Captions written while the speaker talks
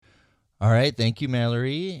All right. Thank you,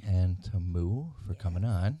 Mallory and Tamu, for coming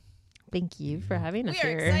on. Thank you for having us We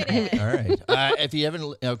are here. excited. All right. If you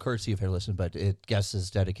haven't, of course, you've listened, but it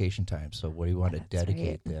guesses dedication time. So what do you want to That's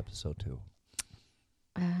dedicate right. the episode to?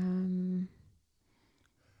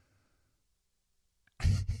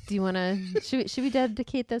 Do you want to? Should we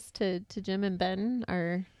dedicate this to Jim and Ben?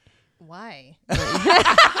 Or Why?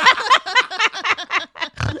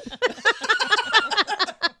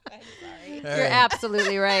 you're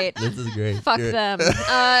absolutely right. This is great. Fuck Good. them.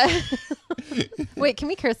 Wait, can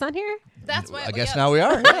we curse on here? That's why. I guess yep. now we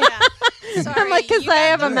are. Yeah. Sorry, I'm like, because you I got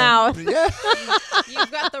have a the- mouth. Yeah.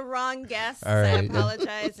 You've got the wrong guests. All right. I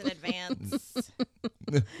apologize in advance.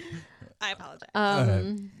 I apologize.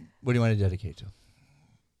 right. What do you want to dedicate to?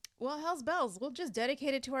 Well, hell's bells. We'll just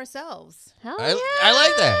dedicate it to ourselves. Hell I yeah.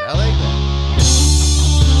 like that. I like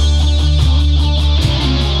that.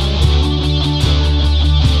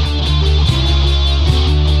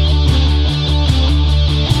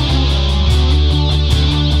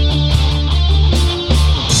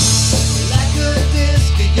 Like a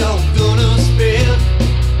disc you're gonna spin.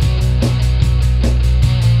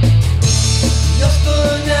 Just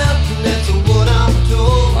for now, that's what I'm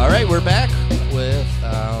told. All right, we're back with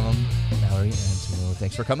Mallory and Tamu.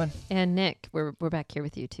 Thanks for coming. And Nick, we're back here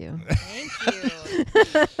with you too. Thank you.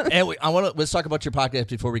 And let's talk about your podcast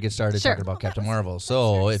before we get started Sure. talking about Captain that Marvel. was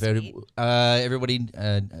So, very if sweet. everybody,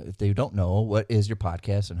 if they don't know, what is your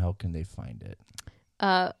podcast and how can they find it?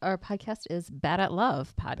 Our podcast is Bad at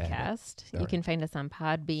Love podcast. All You right. can find us on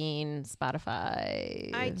Podbean,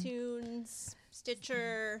 Spotify, iTunes,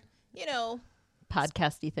 Stitcher,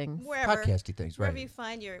 podcasty things. wherever. Podcasty things, Wherever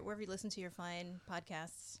right? wherever you listen to your fine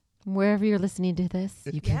podcasts. Wherever you're listening to this,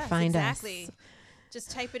 you can Yes, find exactly. us. Just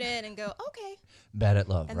type it in and go, okay. Bad at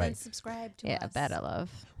Love, And right? then subscribe to Yeah, us. Bad at Love.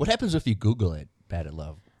 What happens if you Google it, Bad at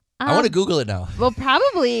Love? I want to Google it now. Well,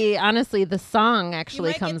 probably, honestly, the song You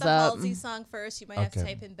actually might comes get the up. Halsey song first. You might have to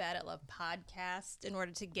Okay. type in Bad at Love podcast in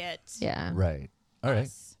order to get Yeah. Right. All right.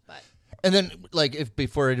 us. But And then, like, if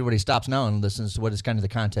before everybody stops now and listens to what is kind of the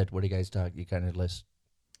content, what do you guys talk? You kind of list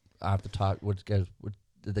off the top. What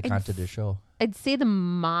the content of the show? I'd say the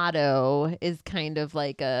motto is kind of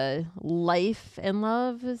like a life and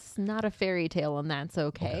love is not a fairy tale, and that's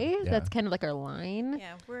okay. yeah. That's kind of like our line.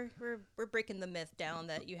 yeah, we're breaking the myth down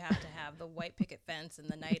that you have to have the white picket fence and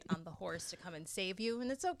the knight on the horse to come and save you,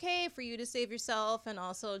 and it's okay for you to save yourself, and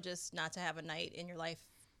also just not to have a knight in your life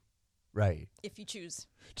Right. if you choose.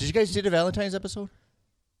 Did you guys do the Valentine's episode?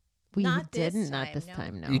 We Not this didn't, not time, this no.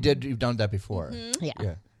 time, no. You did. You've done that before. Yeah.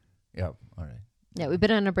 Yeah. Yeah. All right. Yeah, we've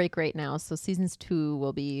been on a break right now, so seasons 2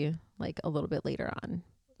 will be like a little bit later on.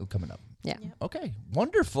 Coming up. Yeah. Yep. Okay.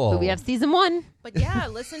 Wonderful. But we have season 1. But yeah,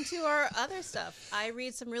 listen to our other stuff. I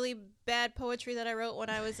read some really bad poetry that I wrote when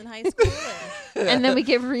I was in high school. And then we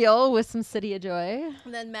get real with some City of Joy.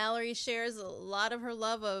 And then Mallory shares a lot of her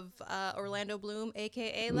love of Orlando Bloom,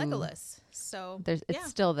 a.k.a. Legolas. So It's yeah.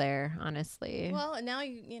 still there, honestly. Well, and now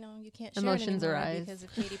you can't share Emotions it anymore arise. because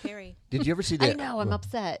of Katy Perry. Did you ever see that? I know, I'm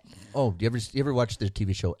upset. Oh, do you ever watch the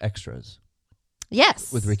TV show Extras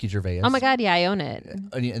Yes. with Ricky Gervais? Oh my God, yeah, I own it.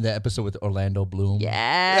 In the episode with Orlando Bloom.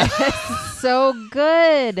 Yes. So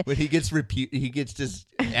good. When he gets just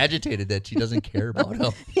agitated that she doesn't care about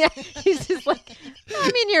him. Yeah. He's just like,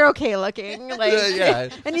 I mean, you're okay looking. Like, Yeah.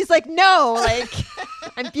 And he's like, no, like,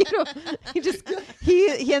 I'm beautiful.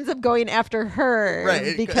 He ends up going after her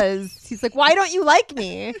Right. because he's like, why don't you like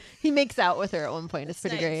me? He makes out with her at one point. It's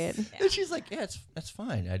pretty Nice. great. Yeah. And she's like, yeah, that's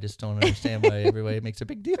fine. I just don't understand why everybody makes a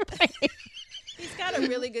big deal. He's got a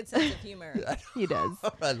really good sense of humor. He does.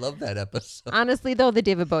 I love that episode. Honestly, though, the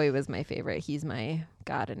David Bowie was my favorite. He's my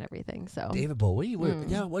god and everything. So David Bowie?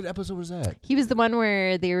 Yeah, what episode was that? he was the one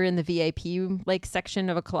where they were in the VIP like section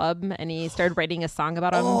of a club, and he started writing a song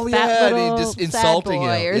about him. Oh, Fat yeah, and he little just sad insulting boy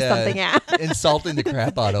him. or Yeah. something. Yeah. Insulting the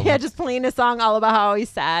crap out of him. Yeah, just playing a song all about how he's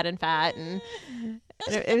sad and fat, and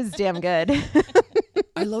it was damn good.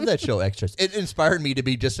 I love that show, Extras. It inspired me to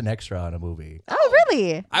be just an extra on a movie. Oh,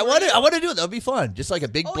 really? I want to do it. That would be fun. Just like a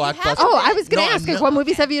big Oh, you have blockbuster. to. Oh, I was gonna No, ask, no. like, what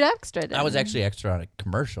movies have you extra in? I was actually extra on a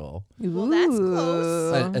commercial. Well, that's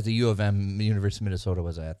close. At the U of M, University of Minnesota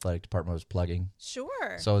was an athletic department was plugging.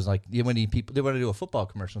 Sure. So it was like they want to do a football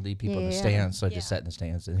commercial. They need people in the Yeah. stands. So I just Yeah. sat in the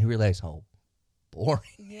stands and he realized how boring.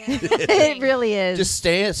 Yeah. It really is. Just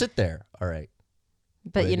sit there. All right.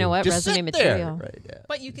 but you know what? Just Resume sit there. material. Right. Yeah.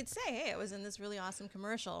 But you could say, hey, I was in this really awesome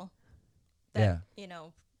commercial Yeah.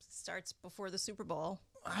 that, starts before the Super Bowl.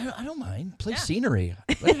 I don't mind. Play Yeah. scenery.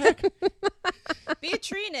 What the heck? Be a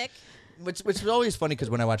tree, Nick. Which is always funny because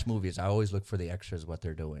when I watch movies, I always look for the extras, what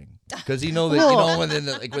they're doing, because you know that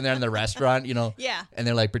when they're in the restaurant, Yeah. and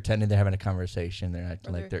they're like pretending they're having a conversation, they're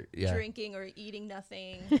acting like they're drinking or eating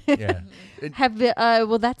nothing. yeah. Have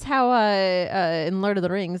well, that's how in Lord of the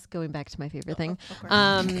Rings, going back to my favorite thing, Of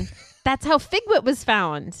course. that's how Figwit was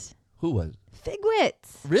found. Who was Figwit.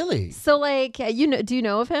 really? So like do you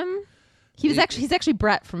know of him? He's actually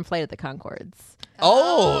Brett from Flight of the Conchords.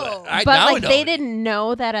 Oh, But now I like know. they didn't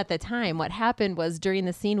know that at the time. What happened was during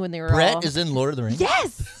the scene when they were Brett all, is in Lord of the Rings.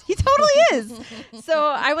 Yes, he totally is. So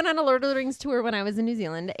I went on a Lord of the Rings tour when I was in New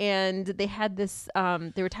Zealand, and they had this.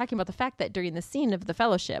 They were talking about the fact that during the scene of the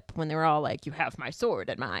Fellowship, when they were all like, "You have my sword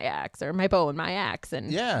and my axe, or my bow and my axe,"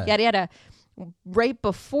 and Yeah. yada yada. Right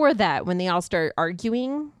before that, when they all start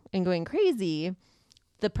arguing and going crazy,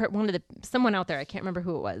 someone out there, I can't remember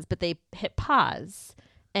who it was, but they hit pause.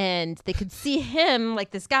 And they could see him,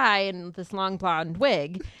 like this guy in this long blonde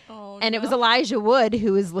wig. Oh, And it was Elijah Wood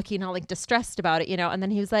who was looking all like distressed about it, And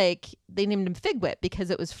then he was like, they named him Figwit because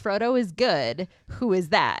it was Frodo is good. Who is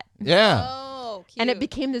that? Yeah. Oh, cute. And it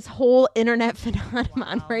became this whole internet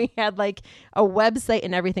phenomenon where he had like a website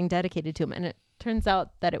and everything dedicated to him. And it turns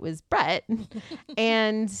out that it was Brett.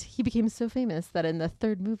 And he became so famous that in the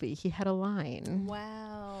third movie, he had a line.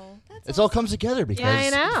 Wow. That's It all comes together because I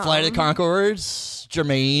know. Flight of the Conchords,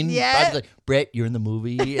 Jermaine, Yeah. Bob's like, Brett, you're in the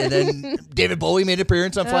movie, and then David Bowie made an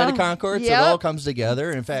appearance on Flight of the Conchords. Yep. It all comes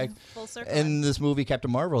together. In fact, full circle. in this movie,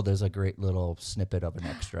 Captain Marvel, there's a great little snippet of an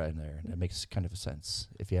extra in there, and it makes kind of a sense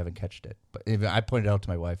if you haven't catched it. But I pointed it out to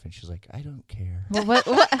my wife, and she's like, I don't care. Well, what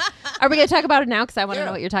are we going to talk about it now? Because I want to Yeah.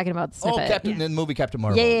 know what you're talking about. The Oh, snippet. the movie Captain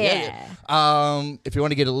Marvel. Yeah. If you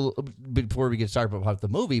want to get a little before we get started about the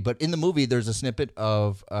movie, but in the movie there's a snippet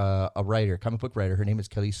of a writer, comic book writer. Her name is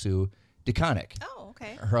Kelly Sue DeConnick. Oh,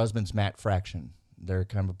 okay. Her husband's Matt Fraction. They're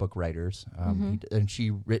comic book writers, and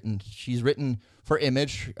she's written for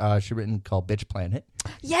Image. She's written called Bitch Planet.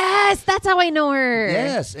 Yes, that's how I know her.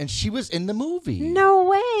 Yes, and she was in the movie. No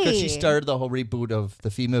way. Because she started the whole reboot of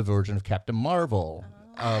the female version of Captain Marvel,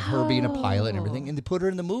 of her being a pilot and everything, and they put her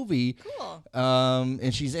in the movie. Cool.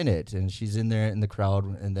 And she's in it, and she's in there in the crowd,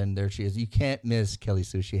 and then there she is. You can't miss Kelly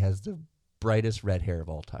Sue. She has the brightest red hair of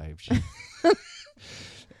all time. She,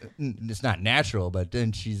 it's not natural, but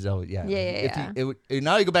then she's Yeah.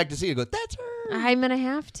 Now you go back to see it, go, that's her. I'm gonna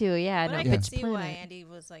have to. Yeah, But no, I can Bitch see why Planet. Andy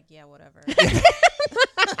was like, yeah, whatever.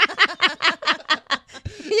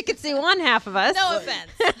 You could see one half of us. No offense.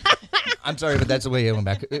 I'm sorry, but that's the way it went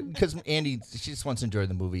back. Because Andy, she just wants to enjoy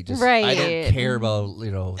the movie. Just, Right. I don't care about,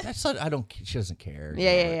 that's not, she doesn't care.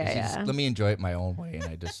 Yeah. Let me enjoy it my own way, and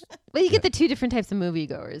I just. Well, you get the two different types of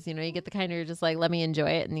moviegoers. You get the kind who are just like, let me enjoy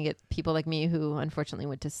it, and you get people like me who unfortunately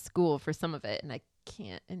went to school for some of it, and I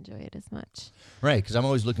can't enjoy it as much. Right, because I'm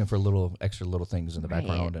always looking for extra little things in the Right.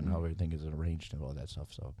 background and how everything is arranged and all that stuff.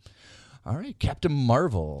 So, all right, Captain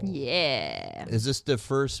Marvel. Yeah. Is this the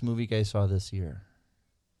first movie you guys saw this year?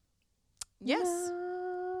 Yes.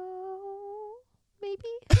 No,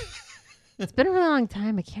 maybe. It's been a really long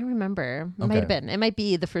time. I can't remember. It might have been. It might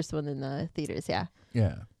be the first one in the theaters. Yeah.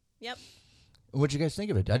 Yeah. Yep. What'd you guys think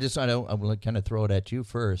of it? I will kind of throw it at you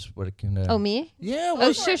first. What can? Oh, me? Yeah.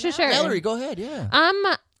 Oh, sure. Mallory, go ahead. Yeah.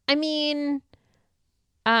 I mean,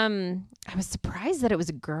 I was surprised that it was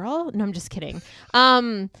a girl. No, I'm just kidding.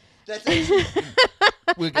 That's I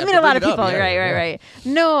mean, a lot of people. Right.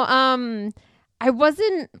 No, I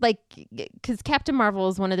wasn't like, because Captain Marvel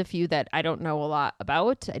is one of the few that I don't know a lot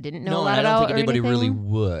about. I didn't know a lot I about. don't think anybody or really anything.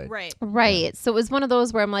 would. Right. Right. So it was one of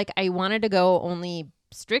those where I'm like, I wanted to go only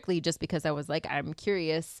strictly just because I was like, I'm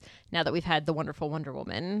curious now that we've had the wonderful Wonder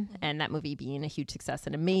Woman and that movie being a huge success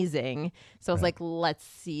and amazing. So I was like, let's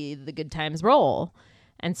see the good times roll.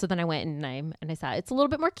 And so then I went and I saw it's a little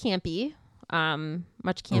bit more campy,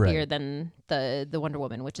 much campier than the Wonder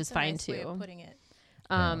Woman, which is That's a fine nice too. way of putting it.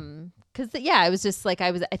 Because I was just like,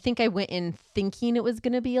 I think I went in thinking it was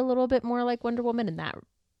going to be a little bit more like Wonder Woman in that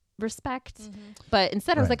respect, but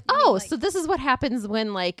instead I was like, oh, so this is what happens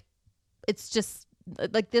when like it's just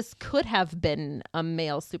like this could have been a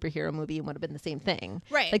male superhero movie and would have been the same thing,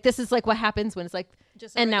 Right. Like this is like what happens when it's like,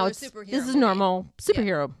 Just a and now regular it's superhero this is movie. normal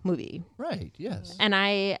superhero movie. Right. Yes. And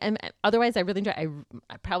I am otherwise I really enjoy.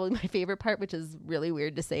 I probably my favorite part, which is really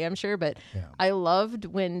weird to say, I'm sure, but I loved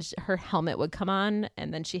when her helmet would come on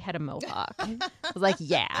and then she had a mohawk. I was like,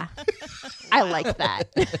 yeah, I like that.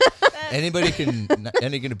 Anybody can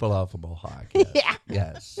pull off a mohawk. Yes. Yeah.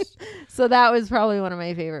 Yes. So that was probably one of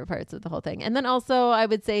my favorite parts of the whole thing. And then also I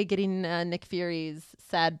would say getting Nick Fury's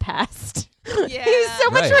sad past. Yeah. He was so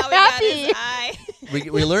much Right. more How he got happy. his eye.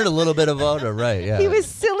 We learned a little bit about it, right? Yeah. He was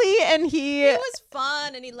silly and He was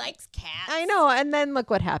fun, and he likes cats. I know. And then look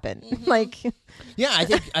what happened. Like, Yeah,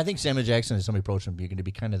 I think Samuel Jackson, if somebody approached him, you're going to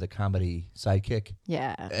be kind of the comedy sidekick.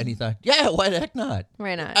 yeah, And he thought, yeah, why the heck not?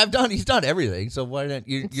 why not? He's done everything, so why not?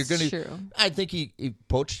 You're It's going to. true. I think he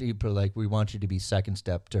approached people like, we want you to be second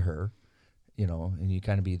step to her, and you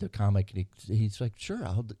kind of be the comic. And he's like, sure,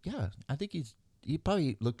 I think he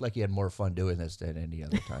probably looked like he had more fun doing this than any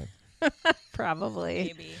other time.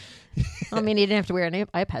 Probably. Maybe. I mean, he didn't have to wear an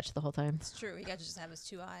eye patch the whole time. It's true. He got to just have his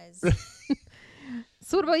 2 eyes.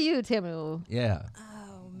 So what about you, Tamu? Yeah.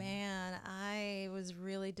 Oh man, I was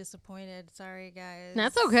really disappointed. Sorry, guys.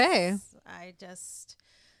 That's okay.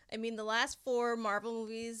 I mean, the last 4 Marvel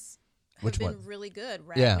movies have Which been one? really good.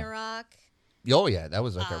 Yeah. Ragnarok, Oh yeah, that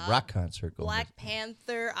was like a rock concert. Going Black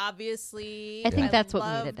Panther, obviously. I think that's what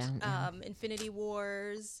made it loved, down, yeah. Infinity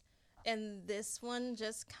Wars. And this one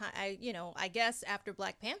just I guess after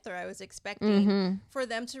Black Panther, I was expecting for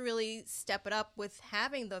them to really step it up with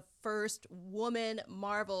having the first woman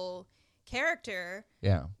Marvel character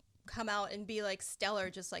Yeah. come out and be like stellar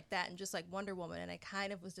just like that and just like Wonder Woman. And I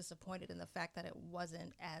kind of was disappointed in the fact that it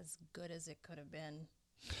wasn't as good as it could have been.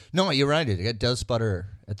 No, you're right. It does sputter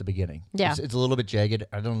at the beginning. Yeah. It's a little bit jagged.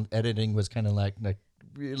 Editing was kind of like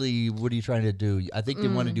really, what are you trying to do? I think they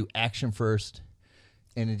want to do action first,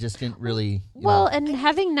 and it just didn't really. Well, and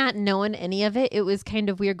having not known any of it, it was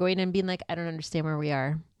kind of weird going in and being like, I don't understand where we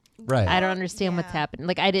are. right. I don't understand what's Yeah. happening.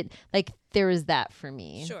 Like, I did, like, there was that for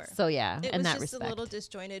me. Sure. So, yeah, It in was that just respect. a little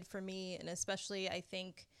disjointed for me, and especially I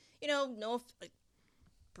think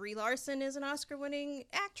Brie Larson is an Oscar-winning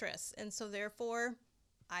actress, and so therefore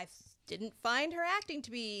I didn't find her acting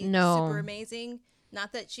to be No. super amazing.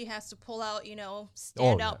 Not that she has to pull out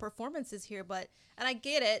standout yeah. performances here, and I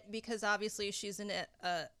get it because obviously she's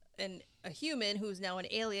a human who's now an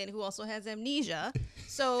alien who also has amnesia,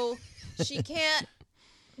 so she can't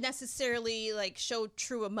necessarily like show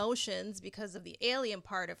true emotions because of the alien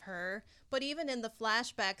part of her. But even in the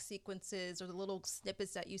flashback sequences or the little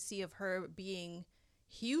snippets that you see of her being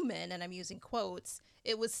human, and I'm using quotes,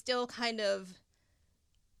 it was still kind of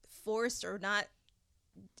forced or not.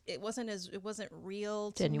 It wasn't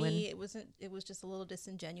real to Genuine. me. It was just a little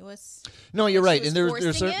disingenuous. No, you're Like right. she And was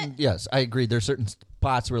there's forcing certain. it? Yes, I agree. There's certain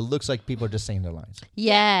spots where it looks like people are just saying their lines.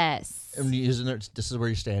 Yes. And using their, this is where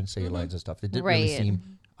you stand, say your lines and stuff. It didn't really Right.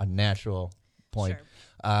 seem a natural point. Sure.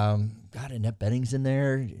 God, Annette Bening's in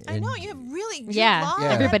there. I know you have really Jude Yeah, Law, Yeah.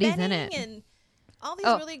 Annette everybody's in Bening, it. and all these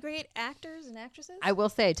Oh. really great actors and actresses. I will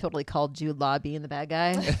say I totally called Jude Law being the bad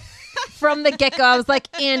guy. From the get-go, I was like,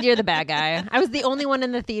 and you're the bad guy. I was the only one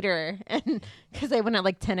in the theater, and because I went at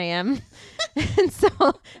like 10 a.m. and so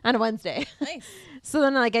on a Wednesday. Nice. So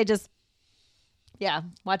then like I just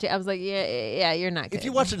watch it. I was like, yeah, you're not good. If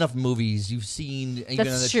you watch enough movies, you've seen even That's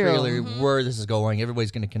in the true. trailer where this is going.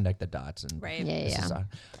 Everybody's going to connect the dots. And Right. Yeah, this yeah. is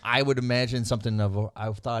I would imagine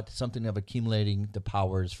I thought something of accumulating the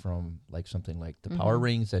powers from like something like the power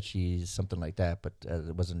rings that she's something like that, but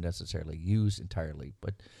it wasn't necessarily used entirely.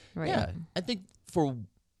 But Right. yeah, I think for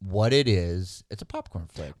what it is, it's a popcorn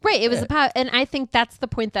flick. Right, it was Yeah. about, and I think that's the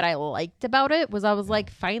point that I liked about it was I was like,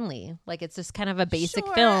 finally, like it's just kind of a basic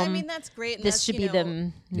Sure, film. I mean, that's great. And this that's, should be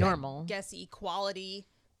the normal. guess equality,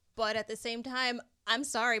 but at the same time, I'm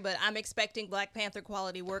sorry, but I'm expecting Black Panther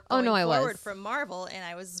quality work Oh, going no, I forward was. from Marvel, and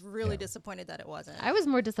I was really disappointed that it wasn't. I was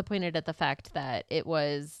more disappointed at the fact that it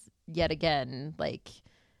was yet again like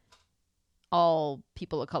all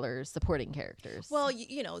people of color supporting characters. Well,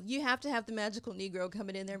 you have to have the magical Negro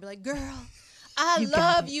coming in there and be like, girl, I You got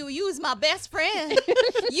love it. you. You is my best friend.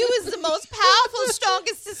 You is the most powerful,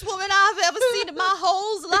 strongest woman I've ever seen in my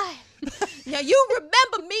whole life. Now you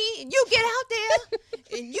remember me and you get out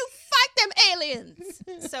there and you fight them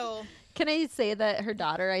aliens. So can I say that her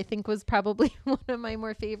daughter I think was probably one of my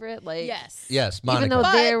more favorite? Like yes. Yes, Monica. Even though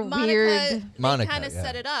But they're Monica, weird. they Monica, kind of yeah.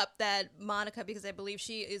 set it up that Monica, because I believe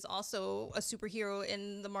she is also a superhero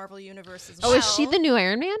in the Marvel universe as well. Oh, is she the new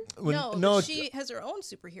Iron Man? No, she has her own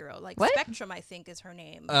superhero. Like What? Spectrum, I think, is her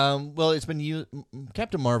name. Well, it's been used.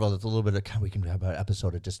 Captain Marvel. That's a little bit of. We can have an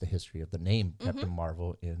episode of just the history of the name Captain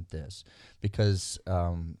Marvel in this, because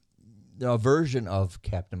a version of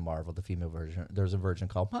Captain Marvel, the female version, there's a version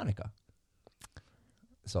called Monica.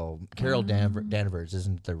 So Carol Danvers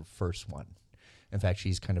isn't the first one. In fact,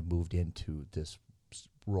 she's kind of moved into this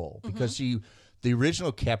role because the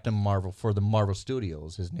original Captain Marvel for the Marvel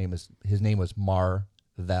Studios, his name was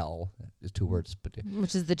Marvel, is 2 words, but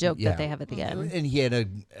Which is the joke Yeah. that they have at the end. and he had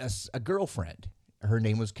a girlfriend. Her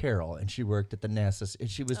name was Carol, and she worked at the NASA. And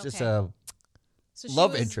she was just Okay. So she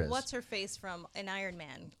love was, interest. What's her face from an Iron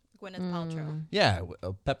Man? Gwyneth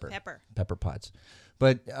Paltrow. Pepper. Pepper. Pepper Potts.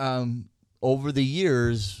 But over the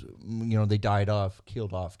years, they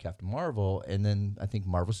killed off Captain Marvel, and then I think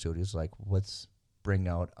Marvel Studios like, let's bring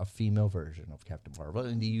out a female version of Captain Marvel,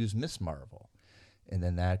 and they used Miss Marvel, and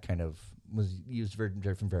then that kind of was used for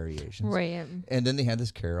different variations, Right. And then they had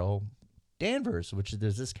this Carol Danvers, which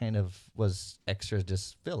there's this kind of was extra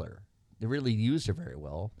just filler. They really used her very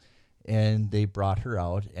well, and they brought her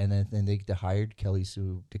out, and then they hired Kelly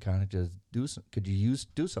Sue to kind of just do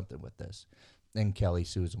something with this. And Kelly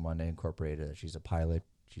Sue's the one that incorporated it. She's a pilot.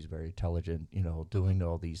 She's very intelligent, doing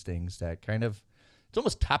all these things that kind of, it's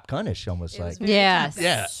almost Top Gun-ish, almost It was like. very Yes.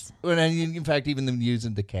 Yeah. And then, in fact, even them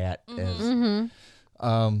using the cat as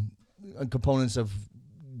components of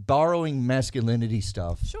borrowing masculinity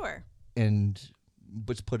stuff Sure. and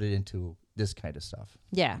let's put it into this kind of stuff.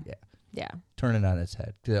 Yeah. Yeah. Yeah. Turn it on its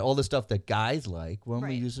head. 'Cause all the stuff that guys like, when we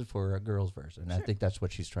Right. use it for a girl's version. And I think that's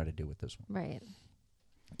what she's trying to do with this one. Right.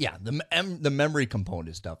 Yeah, the memory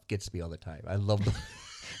component stuff gets me all the time. I love the.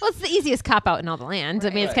 Well, it's the easiest cop out in all the land. I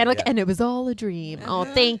mean, it's Right, kind of like, yeah. and it was all a dream. Oh,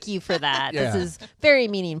 thank you for that. Yeah. This is very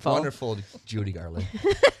meaningful. Wonderful Judy Garland.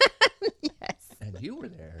 Yes. And you were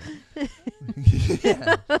there.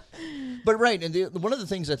 Yeah. But right, and one of the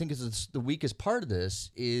things I think is the weakest part of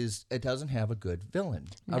this is it doesn't have a good villain,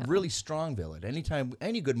 a really strong villain. Anytime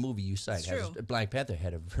any good movie you cite It's has true. Black Panther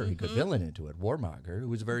had a very good villain into it, Warmonger, who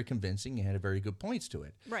was very convincing and had a very good points to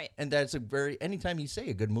it. Right. And that's anytime you say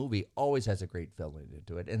a good movie always has a great villain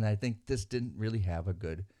into it, and I think this didn't really have a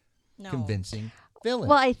good No. convincing villain.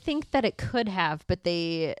 Well, I think that it could have, but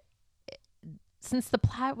since the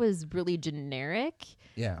plot was really generic,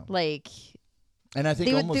 yeah. like And I think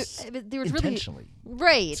they would almost there was really intentionally.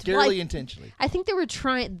 right. Scarily Well, intentionally. I think they were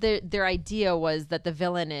trying. Their idea was that the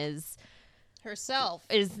villain is Herself.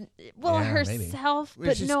 Yeah, maybe. herself,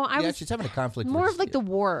 but She's- no, I yeah, was she's having a conflict more with of like the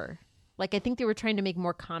war. Like I think they were trying to make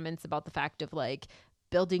more comments about the fact of like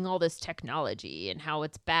building all this technology and how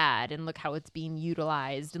it's bad and look how it's being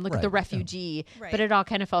utilized and look at the Right, yeah. refugee. Right. But it all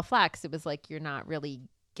kind of fell flat 'cause it was like you're not really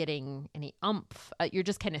getting any umph. You're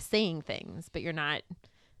just kind of saying things, but you're not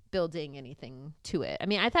building anything to it. I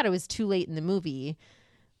mean, I thought it was too late in the movie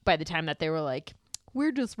by the time that they were like,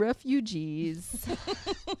 we're just refugees.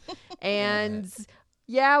 And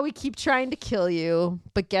yeah, we keep trying to kill you,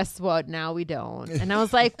 but guess what? Now we don't. And I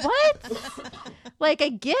was like, what? Like, I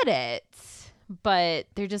get it, but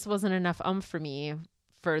there just wasn't enough for me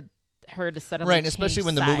for her to suddenly right, especially change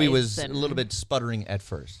when the movie sides was and- a little bit sputtering at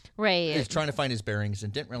first. right. He's trying to find his bearings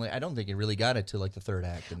and didn't really. I don't think he really got it till like the third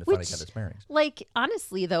act and finally Which- got his bearings. Like,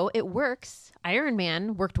 honestly, though, it works. Iron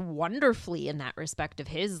Man worked wonderfully in that respect of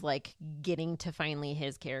his, like, getting to finally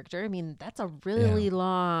his character. I mean, that's a really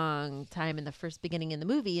long time in the first beginning in the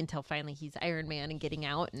movie until finally he's Iron Man and getting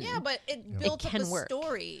out. And Yeah, but it built up can the work.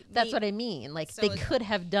 story. that's what I mean. Like, So they it- could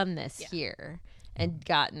have done this Yeah. here and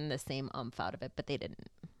gotten the same out of it, but they didn't.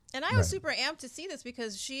 And I was super amped to see this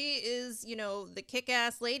because she is, the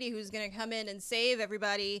kick-ass lady who's going to come in and save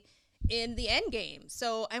everybody in the end game.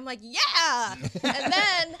 So I'm like, yeah. And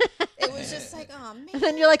then it was just like, oh man. And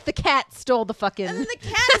then you're like, the cat stole the fucking. And then the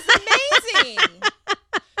cat is amazing.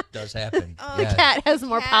 Does happen. Oh, yeah. cat has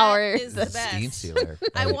more Cat power. is the Steam best. sealer.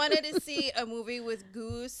 I wanted to see a movie with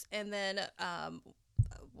Goose and then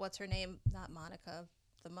what's her name? Not Monica,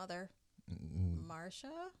 the mother.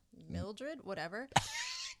 Marsha, Mildred, whatever.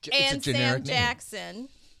 It's a And Sam generic name. Jackson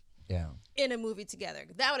Yeah. in a movie together.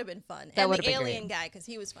 That would have been fun. That and would've the been alien great. guy, because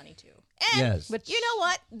he was funny too. And Yes. Which- you know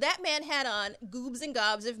what? That man had on goobs and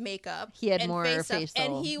gobs of makeup. He had and more face up,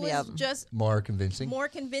 facial, and he was yeah. just More convincing. more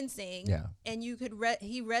convincing. Yeah. And you could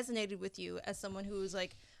he resonated with you as someone who was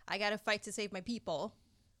like, I got to fight to save my people,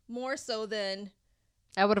 more so than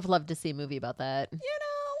I would have loved to see a movie about that.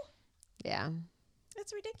 Yeah.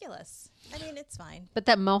 it's ridiculous. I mean, it's fine. But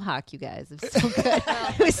that mohawk, you guys, it was so good.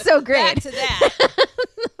 It was so great. Back to that.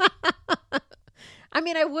 I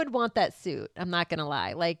mean, I would want that suit. I'm not gonna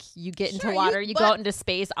lie. Like, you get into Sure, water, you go but out into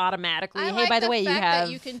space automatically. I Hey, like by the way, you fact have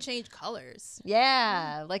that you can change colors.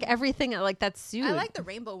 yeah, like everything. Like that suit. I like the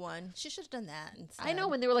rainbow one. She should have done that instead. I know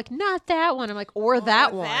when they were like, not that one. I'm like, or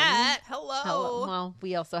that one. That. Hello. Hello. Well,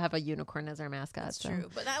 we also have a unicorn as our mascot. That's so true.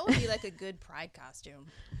 But that would be like a good pride costume.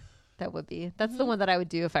 That would be. That's the one that I would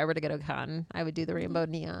do if I were to go to a con. I would do the rainbow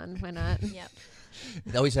neon. Why not? Yep.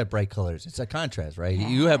 They always have bright colors. It's a contrast, right?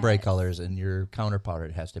 You have bright colors, and your counterpart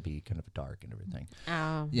it has to be kind of dark and everything.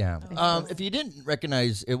 Oh. Yeah. If you didn't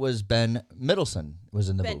recognize, it was Ben Middleton was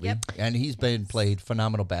in the Ben, movie, yep. and he's been played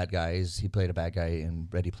phenomenal bad guys. He played a bad guy in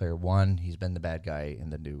Ready Player One. He's been the bad guy in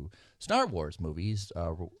the new Star Wars movies.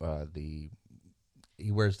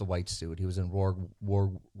 he wears the white suit. He was in Rogue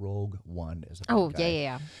One as a bad Oh, guy.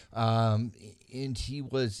 yeah. And he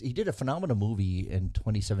did a phenomenal movie in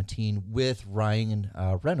 2017 with Ryan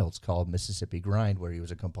Reynolds called Mississippi Grind, where he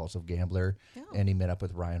was a compulsive gambler, and he met up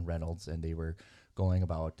with Ryan Reynolds, and they were going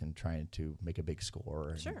about and trying to make a big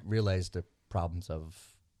score and realized the problems of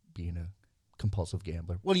being a compulsive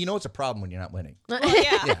gambler. Well, you know it's a problem when you're not winning. Well,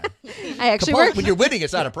 yeah. I actually worked. When you're winning,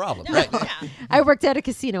 it's not a problem. Right? Yeah. I worked at a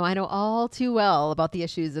casino. I know all too well about the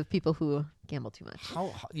issues of people who gamble too much.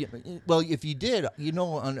 Well, if you did,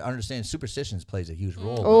 understand superstitions plays a huge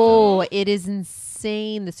role. Oh, it is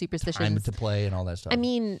insane, the Time superstitions. to play and all that stuff. I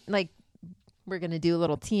mean, like, we're going to do a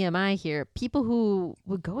little TMI here. People who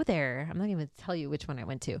would go there, I'm not even going to tell you which one I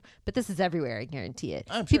went to, but this is everywhere, I guarantee it.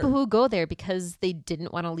 I'm People sure. who go there because they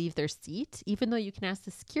didn't want to leave their seat, even though you can ask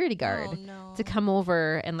the security guard Oh, no. to come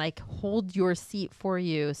over and like hold your seat for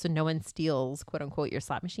you so no one steals, quote unquote, your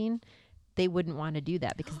slot machine. They wouldn't want to do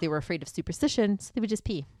that because they were afraid of superstition, so they would just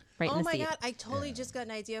pee right in Oh the my seat. God, I totally just got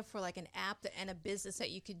an idea for like an app and a business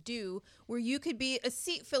that you could do where you could be a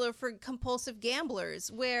seat filler for compulsive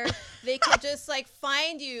gamblers where they could just like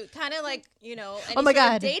find you kind of like, any my sort of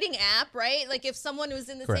God. dating app, right? Like if someone was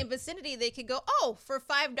in the Correct. same vicinity, they could go, oh, for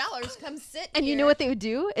 $5, come sit And here. you know what they would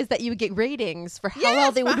do is that you would get ratings for how Yes,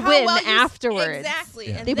 well they for would how win well you afterwards. Exactly.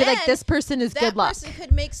 Yeah. And They'd be like, then this person is that good luck. person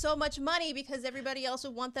could make so much money because everybody else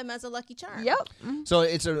would want them as a lucky charm. Yep. So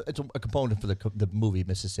it's a component for the movie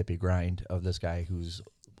Mississippi Grind of this guy who's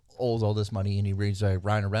owes all this money, and he reads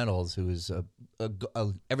Ryan Reynolds, who is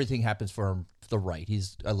everything happens for him the right.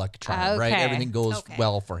 He's a lucky charm, right? Okay. Everything goes Okay.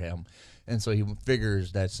 well for him, and so he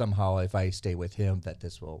figures that somehow if I stay with him, that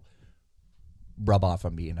this will rub off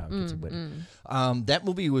on me and I'll get some win. That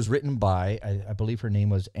movie was written by I believe her name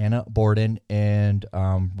was Anna Borden and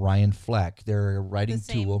Ryan Fleck. They're a writing The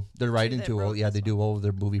same duo. They're two writing that duo. wrote Yeah, this they do all of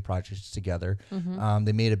their movie projects together.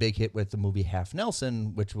 They made a big hit with the movie Half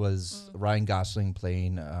Nelson, which was Ryan Gosling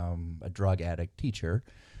playing a drug addict teacher,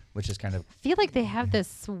 which is kind of I feel like they have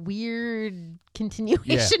this weird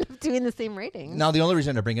continuation of doing the same ratings. now the only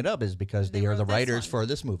reason I bring it up is because they are wrote the this writers one. for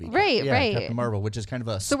this movie, Right, right. Captain Marvel, which is kind of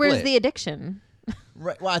a So split. where's the addiction?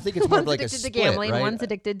 Right. Well, I think it's more One's of like a addicted split, to gambling, right? one's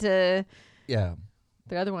addicted to Yeah.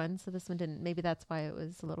 the other one. So this one didn't. Maybe that's why it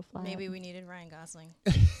was a little flat. Maybe we needed Ryan Gosling.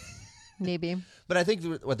 Maybe. But I think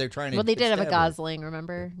what they're trying to Well, they did have a establish- Gosling,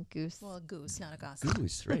 remember? Goose. Well, a goose, not a Gosling.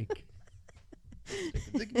 Goose, right?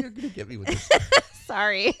 You're gonna get me with this.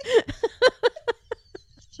 Sorry.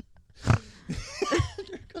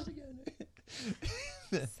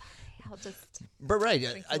 I'll just. But right,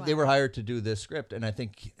 Drink the they were water. hired to do this script, and I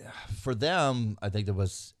think for them, I think there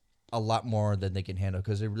was a lot more than they can handle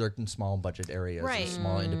because they worked in small budget areas, Right. and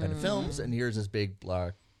small independent films, and here's this big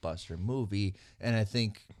blockbuster movie, and I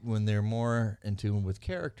think when they're more in tune with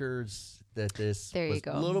characters, that this There you was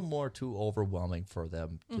go. a little more too overwhelming for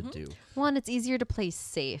them to do. Well, and it's easier to play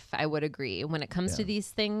safe, I would agree, when it comes to Yeah. these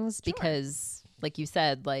things because, like you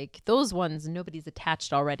said, like those ones, nobody's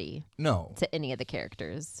attached already No, to any of the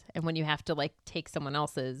characters. And when you have to like take someone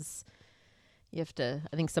else's, you have to,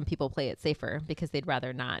 I think some people play it safer because they'd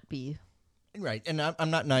rather not be. right, and I'm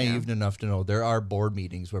not naive enough to know there are board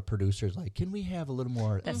meetings where producers like, can we have a little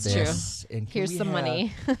more of That's this? And can Here's we some have-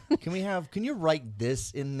 money. Can you write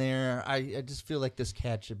this in there? I just feel like this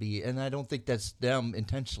cat should be, and I don't think that's them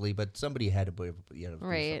intentionally, but somebody had to be able to, do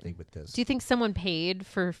Right. something with this. Do you think someone paid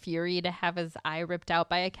for Fury to have his eye ripped out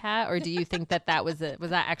by a cat, or do you think that was it? Was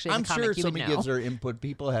that actually in I'm the comic? sure You would somebody know. gives their input.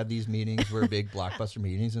 People have these meetings where big blockbuster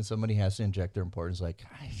meetings, and somebody has to inject their importance. Like,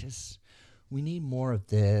 we need more of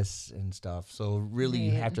this and stuff. So really,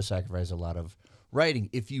 you Right. have to sacrifice a lot of writing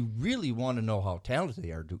if you really want to know how talented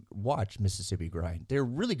they are. To watch Mississippi Grind. They're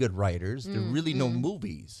really good writers. They really know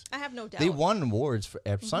movies. I have no doubt. They won awards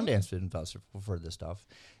at Sundance Film Festival for this stuff.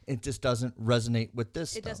 It just doesn't resonate with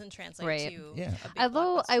this It stuff. doesn't translate Right. to Yeah. a big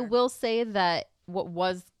Although I blockbuster. will say that what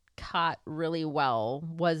was caught really well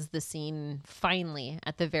was the scene finally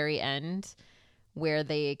at the very end where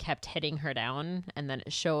they kept hitting her down, and then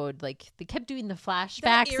it showed like they kept doing the That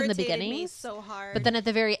flashbacks in the irritated beginning. me so hard. But then at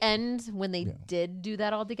the very end, when they did do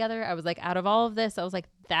that all together, I was like, out of all of this, I was like,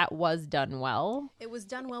 that was done well. it was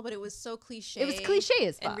done well, but it was so cliche. It was cliche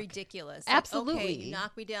as and fuck. ridiculous. Like, Absolutely. okay, you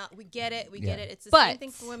knock me down. We get it. We Yeah. get it. It's the But- same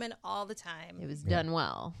thing for women all the time. It was done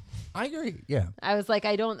well. I agree. Yeah. I was like,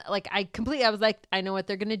 I was like, I know what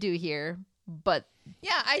they're gonna do here, but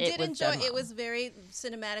Yeah, I It did was enjoy done it. well. It was very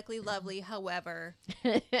cinematically lovely. However,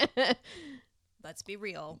 let's be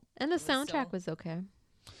real. and the was soundtrack so- was okay.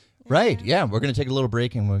 Right. Yeah. We're going to take a little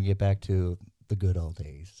break, and we'll get back to the good old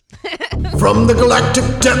days. From the galactic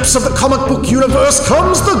depths of the comic book universe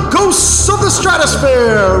comes the ghosts of the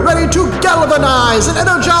stratosphere, ready to galvanize and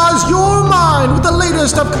energize your mind with the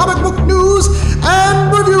latest of comic book news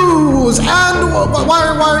and reviews. And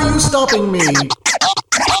why are you stopping me?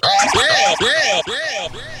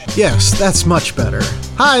 Yes, that's much better.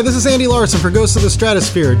 Hi, this is Andy Larson for Ghosts of the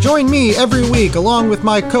Stratosphere. Join me every week along with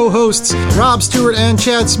my co-hosts Rob Stewart and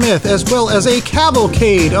Chad Smith, as well as a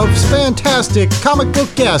cavalcade of fantastic comic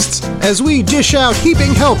book guests as we dish out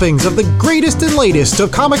heaping helpings of the greatest and latest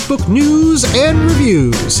of comic book news and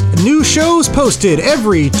reviews. New shows posted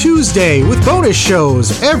every Tuesday with bonus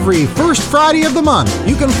shows every first Friday of the month.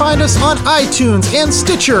 You can find us on iTunes and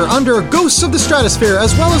Stitcher under Ghosts of the Stratosphere,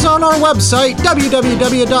 as well as on our website,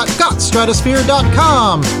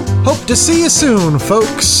 www.gotstratosphere.com. Hope to see you soon,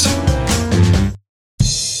 folks.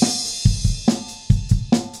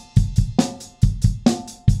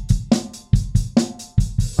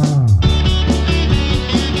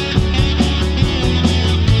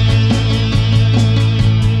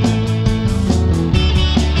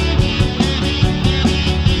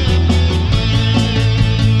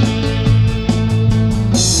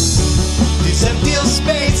 These empty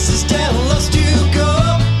spaces tell us to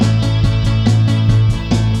go.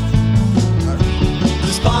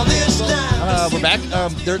 We're back.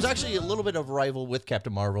 There's actually a little bit of rival with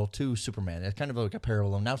Captain Marvel to Superman. It's kind of like a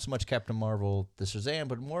parallel. Not so much Captain Marvel, the Shazam,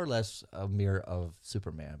 but more or less a mirror of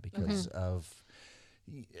Superman because of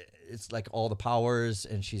it's like all the powers,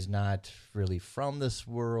 and she's not really from this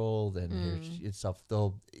world, and it's stuff.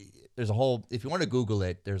 Though there's a whole. If you want to Google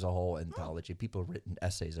it, there's a whole anthology. People have written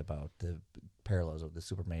essays about the parallels of the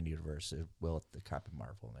Superman universe, with the Captain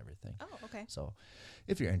Marvel and everything. Oh, okay. So,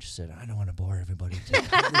 if you're interested, I don't want to bore everybody.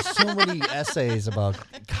 There's so many essays about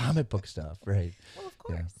comic book stuff, right? Well, of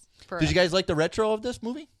course. Did you guys like the retro of this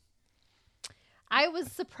movie? I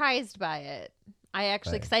was surprised by it. I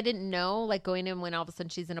actually, because I didn't know, like going in when all of a sudden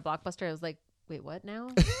she's in a blockbuster, I was like, wait, what now?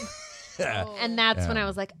 Oh. And that's when I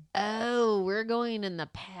was like, oh, we're going in the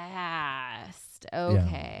past.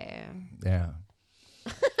 Okay. Yeah.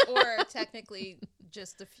 Or technically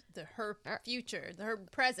just her future, her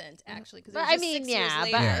present, actually. But I mean,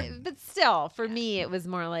 but still, for me, it was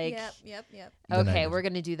more like, Yep. okay, we're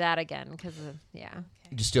going to do that again because, Do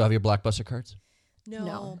you still have your Blockbuster cards?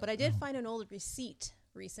 No, but I did find an old receipt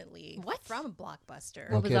recently. From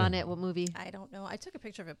Blockbuster. What was on it? What movie? I don't know. I took a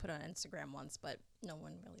picture of it, put it on Instagram once, but no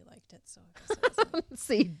one really liked it, so I guess it wasn't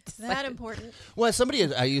So you that important. Well,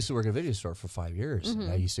 I used to work at a video store for 5 years.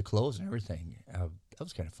 And I used to close and everything. That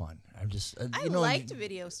was kind of fun. I'm just, I liked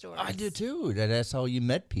video stores. I did too. That's how you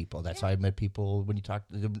met people. That's how I met people when you talked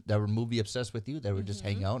that were movie obsessed with you. That would just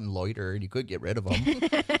hang out and loiter, and you could get rid of them.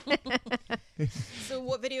 So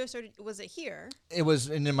what video store was it here? It was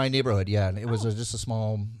in my neighborhood, yeah. And it was just a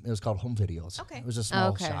small. It was called Home Videos. Okay. It was a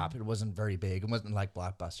small shop. It wasn't very big. It wasn't like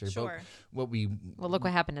Blockbuster. Sure. But well, look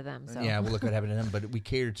what happened to them. So. Yeah, well, look what happened to them. But we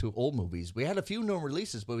catered to old movies. We had a few new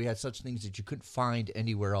releases, but we had such things that you couldn't find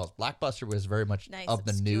anywhere else. Blockbuster was very much of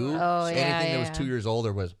the new. Oh, so yeah, anything that was 2 years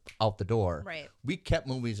older was out the door. Right. We kept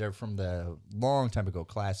movies there from the long time ago,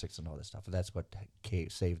 classics and all this stuff. And that's what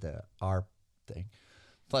saved our thing.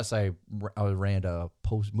 Plus, I ran a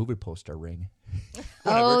movie poster ring.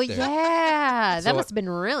 Oh, yeah. So- That must have been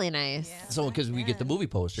really nice. Yeah. So, because we get the movie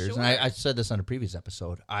posters, Sure. and I said this on a previous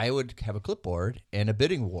episode, I would have a clipboard and a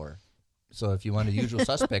bidding war. So, if you want a Usual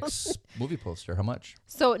Suspects movie poster, how much?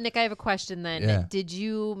 So, Nick, I have a question then. Yeah. Did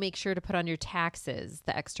you make sure to put on your taxes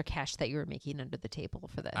the extra cash that you were making under the table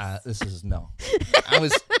for this? This is no. I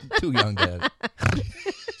was too young to.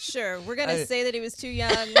 Sure, we're gonna say that he was too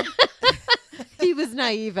young. He was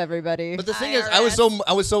naive, everybody. But the thing is, I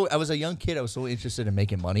was a young kid. I was so interested in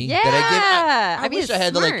making money. Yeah. that I I mean, wish I it's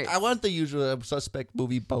had smart. I want the Usual Suspect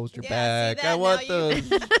movie poster Yeah, see back. that? I want Now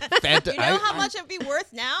the Phantom. You know how much it'd be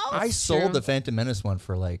worth now? I sold true. the Phantom Menace one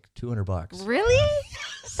for like $200. Really?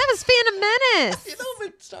 That was Phantom Menace. You know,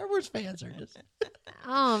 but Star Wars fans are just.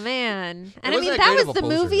 Oh, man. And I wasn't mean, that that great was of a the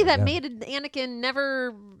poster, movie though, that yeah. made Anakin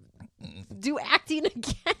never do acting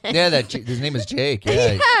again. Yeah, his name is Jake.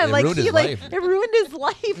 Yeah, Yeah, it like ruined he his life. it ruined his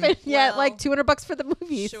life, and yet Well, like $200 for the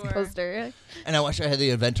movie sure. poster. And I wish I had the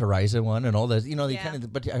Event Horizon one and all that. You know, they Yeah. kind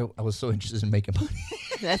of. But I was so interested in making money.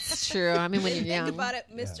 That's true. I mean, when you're young. Think about it,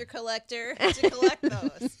 Mr. Collector, to collect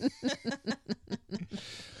those.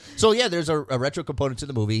 So yeah, there's a retro component to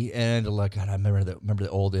the movie, and God, I remember the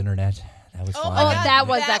old internet. That was Oh fun. my God, that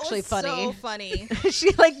was actually funny. So funny.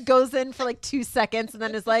 She like goes in for like 2 seconds and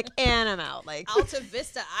then is like, and I'm out. Like, Alta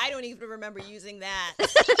Vista. I don't even remember using that.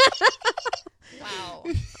 Wow.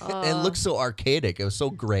 It looked so archaic. It was so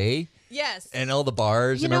gray. Yes. And all the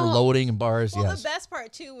bars, You and remember know- loading and bars. Well, yes. the best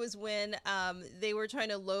part too was when they were trying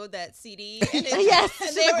to load that CD. And Yes, and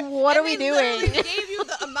she's they like, "What are we they literally doing?" Gave you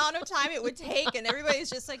the amount of time it would take, and everybody's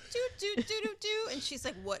just like, do, and she's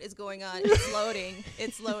like, "What is going on? It's loading.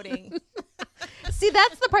 It's loading." See,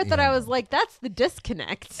 that's the part that I Yeah. was like, that's the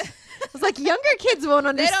disconnect. I was like, younger kids won't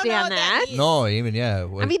They don't know understand what that. that means. No, even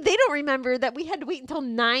I mean, they don't remember that we had to wait until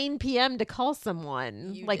 9 p.m. to call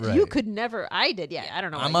someone. You Like, did. you Right. could never. I did. Yeah, I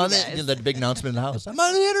don't know. I'm about on you it. guys. The big announcement in the house. I'm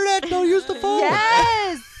on the internet. Don't use the phone.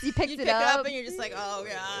 Yes, you picked You it pick up. up and you're just like, "Oh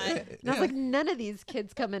god." And I was like, none of these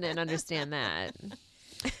kids coming in understand that.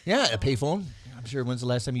 Yeah, a payphone. I'm sure. When's the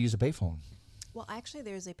last time you used a payphone? Well, actually,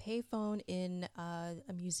 there's a payphone in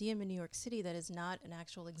a museum in New York City that is not an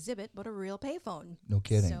actual exhibit, but a real payphone. No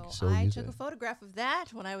kidding. So, So I use took it. a photograph of that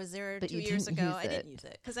when I was there But 2 you years didn't ago. use I it. didn't use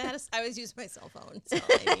it because I was using my cell phone. So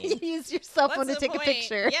I mean, You use your cell phone what's to the take point? a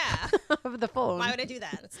picture Yeah. of the phone. Why would I do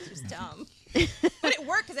that? It's just dumb. But it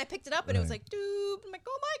worked because I picked it up and it was like, dude. I'm like,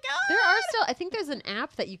 oh my god. There are still, I think there's an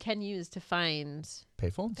app that you can use to find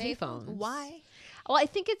Payphones? payphones. Why? Well, I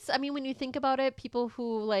think it's, I mean, when you think about it, people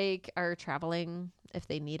who like are traveling, if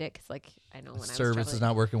they need it, because like, I know when I was Service traveling. is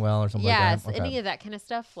not working well or something Yes, like that. any of that kind of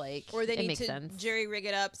stuff, like, Or they it need makes to sense. jerry rig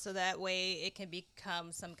it up so that way it can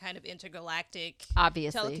become some kind of intergalactic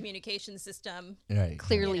Obviously. telecommunication system. Right.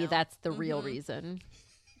 Clearly, You know. that's the real reason.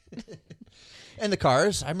 And the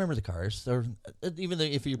cars. I remember the cars. They're even though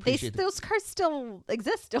if you appreciate Those cars still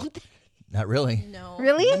exist, don't they? not really. No.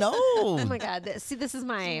 Really? No. Oh my God. See, this is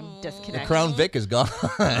my The disconnect. Crown Vic is gone.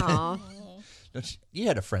 Aw. Don't you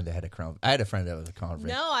had a friend that had a Crown. I had a friend that was a Crown Vic.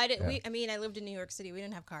 No, I didn't. Yeah. I mean, I lived in New York City. We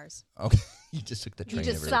didn't have cars. Okay. You just took the You train.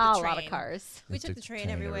 just everywhere. saw a The lot of train. cars. We You took the train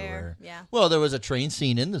everywhere. Yeah. Well, there was a train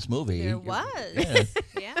scene in this movie. There was. Yeah.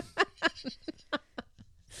 Yeah.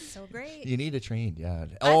 So great. You need a train, yeah.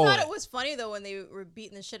 I thought it was funny though when they were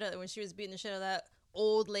beating the shit out when she was beating the shit out of that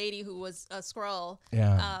old lady who was a Skrull.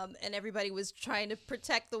 Yeah. And everybody was trying to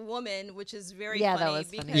protect the woman, which is very Yeah, that funny was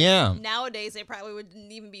funny. because Yeah. nowadays they probably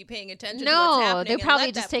wouldn't even be paying attention to No, what's happening. they and probably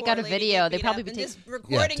let just that take poor out a lady video. get They beat probably up and take- just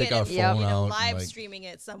recording take it our and phone out and, live like- streaming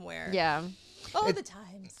it somewhere. Yeah. Oh, the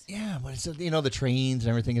times. Yeah, but it's the trains and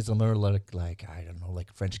everything is a little like I don't know,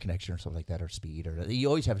 like French Connection or something like that, or Speed, or you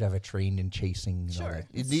always have to have a train and chasing. You know, Sure.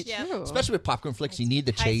 that. Yeah. True. Especially with popcorn flicks, you need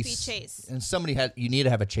the High-speed chase. chase. And you need to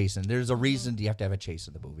have a chase, and there's a reason you have to have a chase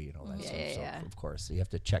in the movie and all that stuff. Yeah, so, yeah. of course, you have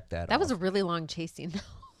to check that. That was a off. really long chase scene,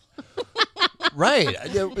 though. Right.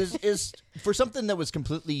 It was is for something that was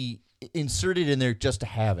completely inserted in there just to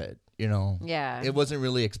have it. You know. Yeah. It wasn't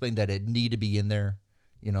really explained that it needed to be in there.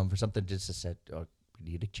 You know, for something just to say, oh,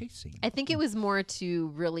 we need a chase scene. I think it was more to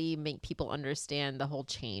really make people understand the whole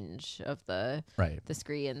change of the Right.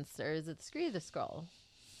 screens. Or is it the screen or the scroll?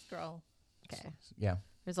 Scroll. Okay. Yeah.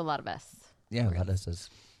 There's a lot of S. Yeah. That is.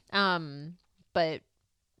 But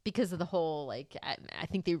because of the whole, like, I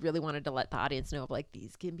think they really wanted to let the audience know, like,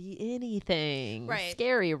 these can be anything. Right.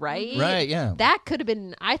 Scary, right? Right. Yeah. That could have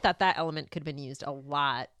been, I thought that element could have been used a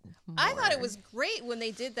lot more. I thought it was great when they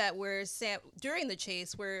did that where during the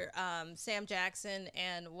chase where Sam Jackson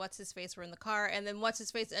and what's his face were in the car and then what's his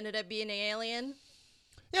face ended up being an alien.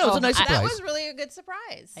 Yeah, it was a nice I- surprise. That was really a good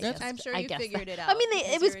surprise. I guess- I'm sure I you guess figured that- it out. I mean, because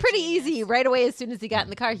it was you're a pretty genius. easy right away. As soon as he got in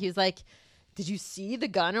the car, he was like, "Did you see the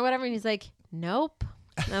gun or whatever?" And he's like, "Nope."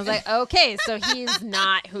 And I was like, "Okay, so he's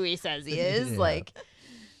not who he says he is." Yeah. Like,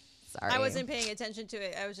 sorry, I wasn't paying attention to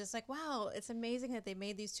it. I was just like, wow, it's amazing that they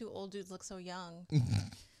made these two old dudes look so young.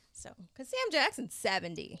 So, because Sam Jackson's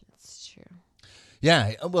 70. It's true.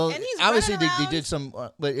 Yeah, well, And he's obviously running they around. did some,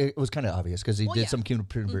 but it was kind of obvious because he Well, did yeah. some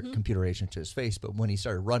computerization to his face. But when he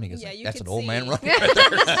started running, it's Yeah, like, you that's could an old man see. running. It's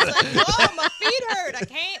like, oh, my feet hurt. I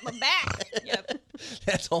can't. My back. Yep.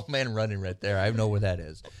 That's old man running right there. I know where that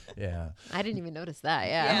is. Yeah. I didn't even notice that.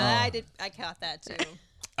 Yeah, Yeah, I did. I caught that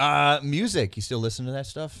too. Music. You still listen to that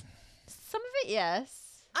stuff? some of it, yes.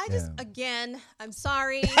 I just, Yeah. again, I'm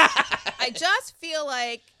sorry. I just feel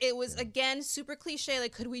like it was, again, super cliche.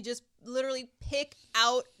 Like, could we just literally pick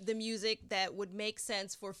out the music that would make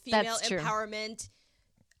sense for female That's true. empowerment,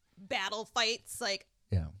 battle fights? Like,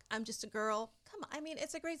 Yeah. I'm just a girl. Come on. I mean,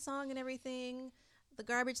 it's a great song and everything. The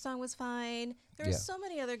Garbage song was fine. There are Yeah. so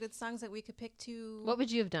many other good songs that we could pick too. What would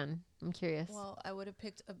you have done? I'm curious. Well, I would have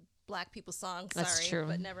picked a Black People song. That's Sorry, true.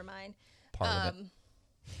 but never mind. Part of it.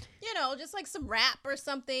 You know, just like some rap or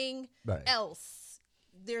something Right. else.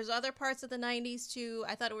 There's other parts of the 90s too.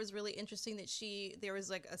 I thought it was really interesting that there was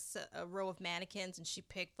like a row of mannequins and she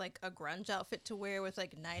picked like a grunge outfit to wear with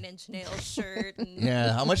like 9 Inch Nails shirt. And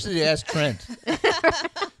Yeah. How much did you ask Trent?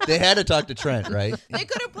 They had to talk to Trent, right? they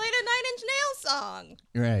could have played a 9 Inch Nails song. song.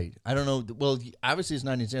 Right. I don't know. Well, obviously it's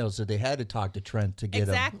 90s Nails, so they had to talk to Trent to get him.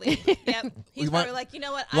 Exactly. Yep. He's You want- probably like, you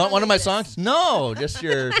know what? I Want don't one of need my this. songs? No, just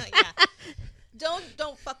your. Yeah.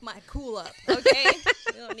 Don't fuck my cool up, okay?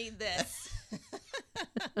 You don't need this.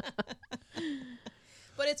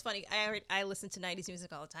 But it's funny. I listen to 90s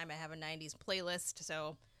music all the time. I have a 90s playlist,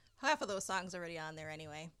 so half of those songs are already on there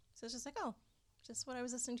anyway. So it's just like, oh, just what I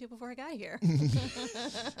was listening to before I got here.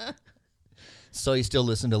 So you still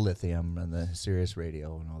listen to Lithium and the Sirius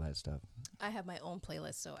Radio and all that stuff. I have my own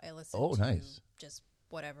playlist, so I listen Oh, to nice. just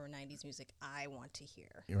whatever 90s music I want to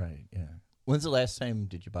hear. Right. Yeah. When's the last time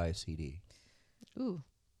did you buy a CD? Ooh.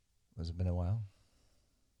 Has it been a while?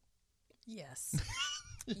 Yes.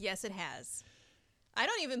 Yes, it has. I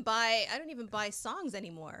don't even buy songs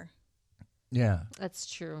anymore. Yeah. That's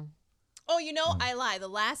true. Oh, you know, I lie. The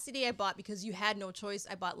last CD I bought, because you had no choice,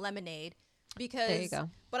 I bought Lemonade. Because, There you go.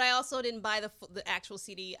 But I also didn't buy the actual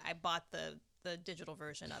CD. I bought the digital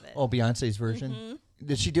version of it. Oh, Beyonce's version.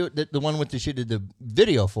 Did she do it? The one with she did the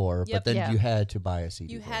video for, Yep. but then Yeah. you had to buy a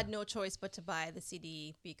CD. You for had it. no choice but to buy the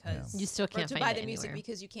CD because You still or can't to find buy it the music anywhere.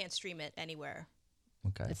 because you can't stream it anywhere.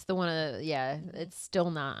 Okay. It's the one of it's still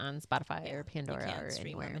not on Spotify or You Pandora can't or stream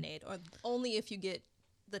anywhere. Lemonade, or only if you get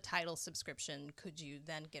the title subscription could you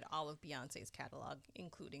then get all of Beyonce's catalog,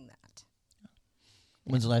 including that.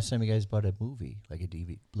 When's the last time you guys bought a movie, like a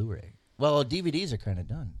DVD, Blu-ray? Well, DVDs are kind of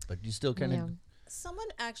done, but you still kind of. Yeah. Someone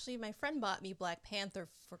actually, my friend bought me Black Panther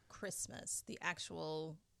for Christmas, the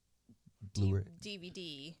actual Blu-ray.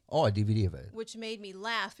 DVD, Oh, a DVD of it. which made me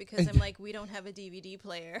laugh because I'm like, we don't have a DVD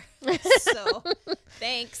player. So,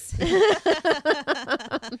 thanks.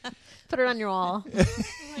 I'm Put it on your wall.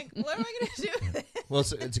 like, what am I going to do with it? Well,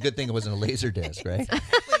 it's a good thing it wasn't a laser disc, right?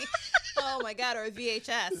 Oh my God, or a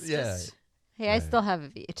VHS. Yeah. Just- Hey, I still have a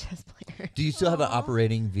VHS player. Do you still have an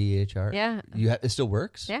operating VHR? Yeah. It still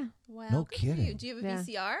works? Yeah. wow, No good for you. kidding. Do you have a Yeah.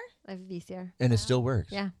 VCR? I have a VCR. And it still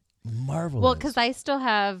works? Yeah. Marvelous. Well, because I still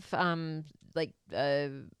have one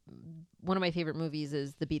of my favorite movies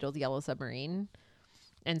is The Beatles' Yellow Submarine.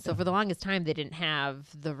 And so for the longest time, they didn't have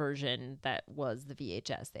the version that was the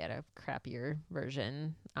VHS. They had a crappier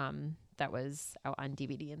version that was out on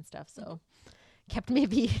DVD and stuff. So kept me a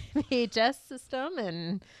VHS system,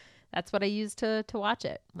 and that's what I used to watch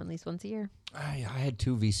it at least once a year. I had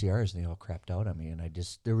 2 VCRs and they all crapped out on me, and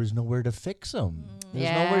there was nowhere to fix them. There's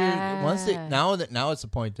Yeah. nowhere now it's the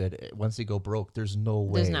point that once they go broke, there's no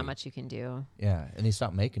way. There's not much you can do, Yeah, and they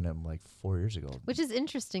stopped making them like 4 years ago. which is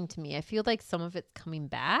interesting to me. I feel like some of it's coming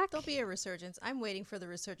back. There'll be a resurgence. I'm waiting for the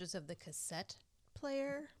resurgence of the cassette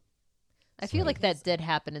player. I feel like that did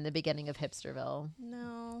happen in the beginning of Hipsterville,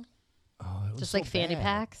 No. Oh, it was just so like fanny bad.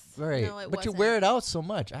 packs. Right, No, it but you wasn't. wear it out so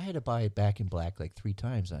much. I had to buy it Back in Black like 3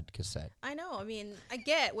 times on cassette. I know. I mean, I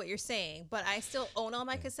get what you're saying, but I still own all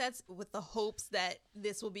my cassettes with the hopes that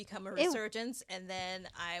this will become a resurgence, and then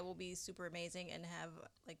I will be super amazing and have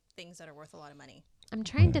like things that are worth a lot of money. I'm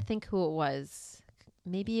trying to think who it was.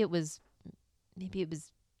 Maybe it was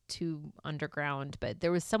too underground, but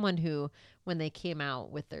there was someone who, when they came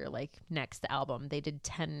out with their like next album, they did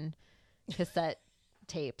 10 cassette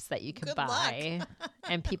tapes that you could Good buy,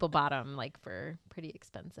 and people bought them like for pretty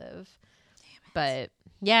expensive. But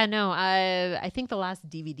yeah, no, I think the last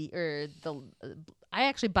DVD or I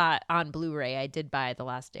actually bought on Blu-ray. I did buy The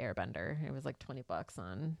Last Airbender. It was like $20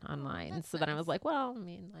 online. So then I was like, well, I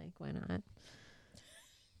mean, like, why not?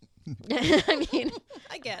 I mean,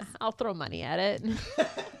 I guess. I'll throw money at it.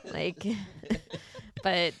 Like,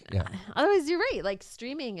 but Yeah. otherwise, you're right. Like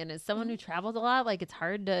streaming, and as someone who travels a lot, like it's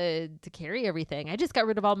hard to carry everything. I just got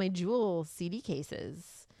rid of all my Jewel CD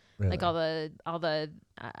cases. Really. Like all the,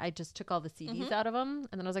 I just took all the CDs out of them,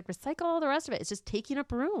 and then I was like, recycle all the rest of it. It's just taking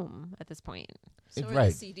up room at this point. So are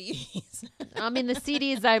Right. the CDs. I mean, the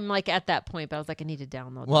CDs, I'm like at that point, but I was like, I need to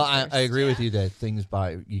download. Well, them I first. agree with you that things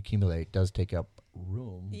you accumulate does take up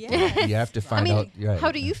room. Yes. You have to I find mean, out. Right.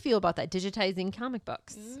 how do you feel about that? Digitizing comic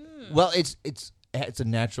books. Well, it's a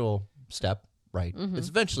natural step, right? It's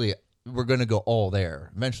eventually we're going to go all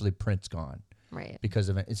there. Eventually, print's gone Right. because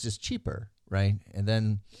of it. It's just cheaper, right? And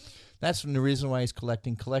then that's the reason why he's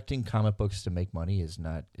collecting comic books to make money is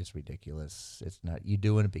not. It's ridiculous. It's not. You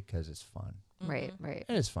doing it because it's fun, Right. Right.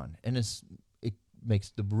 and it's fun, and it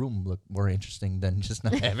makes the room look more interesting than just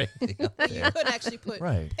not having anything up You there. could actually put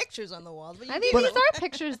Right. pictures on the walls. But you I mean, didn't. these are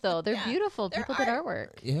pictures, though. They're Yeah, beautiful. they're People did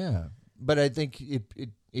artwork. Yeah, but I think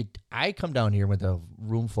I come down here with a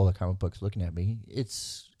room full of comic books looking at me.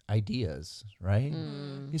 It's ideas, right?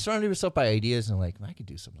 You surround yourself by ideas and like, I could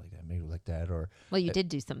do something like that, maybe like that, or Well, you did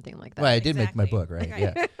do something like that. well, I did make my Exactly. book, right?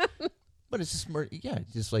 Yeah, but it's just more,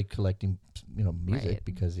 just like collecting, music Right.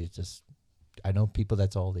 because it's just I know people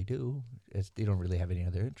that's all they do. They don't really have any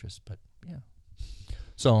other interests, but yeah.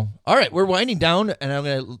 So, all right, we're winding down, and I'm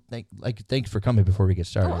gonna thanks for coming before we get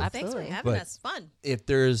started. Oh, Thanks for Absolutely. having But- us. Fun. If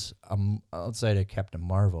there's outside of Captain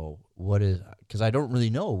Marvel, what is? Because I don't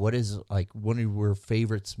really know what is like one of your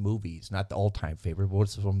favorites movies, not the all-time favorite. But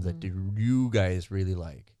what's some that do you guys really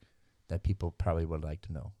like that people probably would like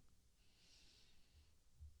to know?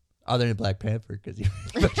 Other than Black Panther, because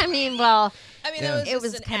I mean, well, I mean, Yeah. it was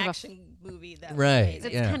was an kind of a- action movie. That Right.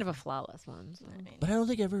 it's Yeah. kind of a flawless one. So. But I don't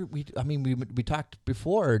think ever we talked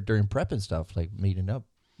before during prep and stuff, like meeting up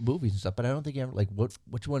movies and stuff. But I don't think ever like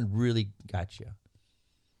which one really got you?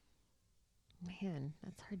 Man,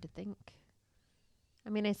 that's hard to think. I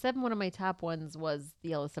mean, I said one of my top ones was The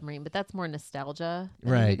Yellow Submarine, but that's more nostalgia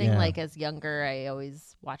than Right, anything. yeah. Like as younger, I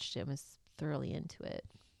always watched it and was thoroughly into it.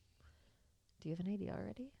 Do you have an idea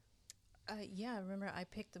already? Yeah, remember I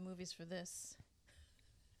picked the movies for this.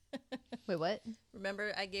 Wait, what?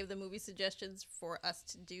 Remember I gave the movie suggestions for us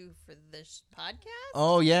to do for this podcast?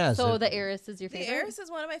 Oh yeah. So The Heiress is your The favorite? Heiress is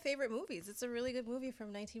one of my favorite movies. It's a really good movie from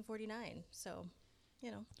 1949. So,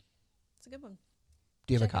 it's a good one.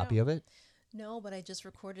 do you have a check it copy out. of it? No, but I just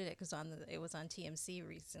recorded it because it was on TMC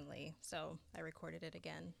recently. So I recorded it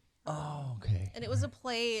again. Oh, okay. And it was a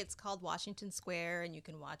play. It's called Washington Square, and you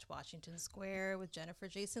can watch Washington Square with Jennifer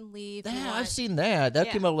Jason Leigh. if you Yeah, I've want. seen that. That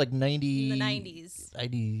Yeah. came out like 90, In the 90s.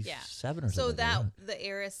 97 or So something. that like The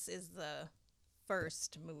Heiress is the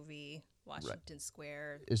first movie. Washington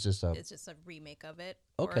Square. It's just a It's just a remake of it.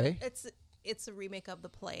 Or Okay. it's a remake of the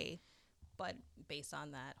play, but based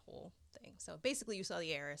on that whole thing. So basically, you saw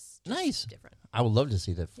The Heiress. just Nice. Different. I would love to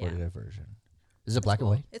see that Yeah. 40 version. Is it black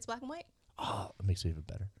Cool. and white? It's black and white. Oh, it makes it even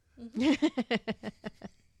better.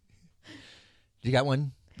 You got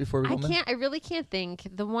one before we go? man? I really can't think.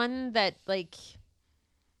 The one that the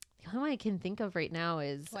only one I can think of right now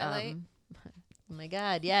is Twilight? Oh my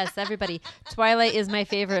God! Yes, everybody. Twilight is my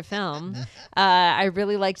favorite film. I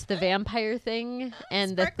really liked the vampire thing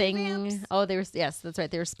and the Sparkly thing. vamps? Oh, they were that's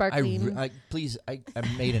right. They were sparkling. I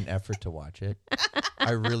made an effort to watch it.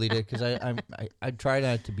 I really did because I try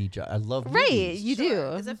not to be. I love Right, movies. you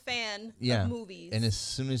Sure. do. As a fan Yeah. of movies. And as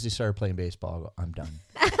soon as they started playing baseball, I go, I'm done.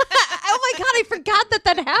 Oh my God! I forgot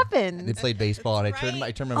that happened. They played baseball, and I turned my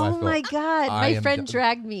wife. Oh my God. I My am friend done.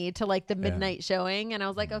 dragged me to the midnight showing, and I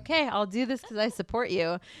was like, okay, I'll do this because I support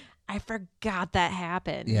you. I forgot that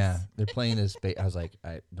happened. Yeah, they're playing this. I was like,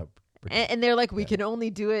 no. And they're like, we can only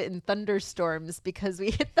do it in thunderstorms because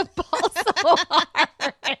we hit the ball so hard.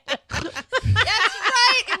 That's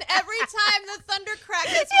right. And every time the thunder cracked,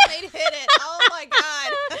 that's when they'd hit it. Oh my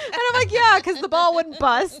God. And I'm like, yeah, because the ball wouldn't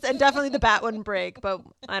bust and definitely the bat wouldn't break. But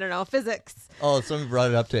I don't know, physics. Oh, someone brought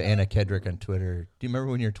it up to Anna Kedrick on Twitter. Do you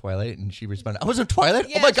remember when you were Twilight? And she responded, I was in Twilight?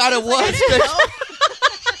 Yeah, oh my God, she it was like, was.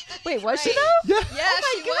 "No." Wait, was she Right. though? Yeah. Yeah,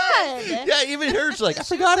 she was. God. Yeah, even her, she's like, I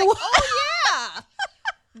She forgot was it like, was. oh yeah.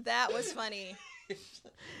 That was funny.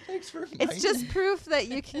 Thanks for It's just proof that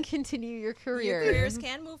you can continue your Your career. careers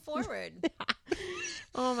can move forward.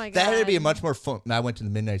 Oh my God. That would be a much more fun. I went to the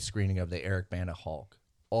midnight screening of the Eric Bana Hulk.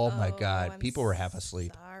 Oh my God, I'm people were half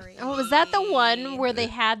asleep. Sorry. Oh, was that the one where they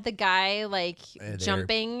had the guy they're-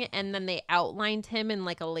 jumping and then they outlined him in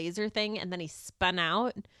a laser thing and then he spun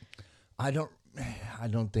out? I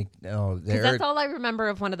don't think no. The Because Eric, that's all I remember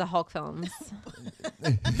of one of the Hulk films.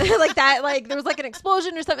 Like that, there was an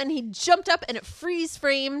explosion or something. And he jumped up and it freeze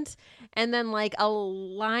framed, and then a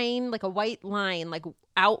line, a white line,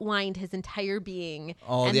 outlined his entire being.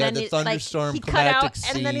 Oh, and yeah, then the thunderstorm he cut out,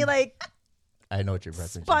 climactic and then he scene. I know what you're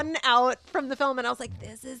referencing. spun out from the film, and I was like,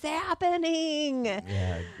 "This is happening."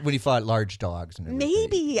 Yeah, when he fought large dogs and everything.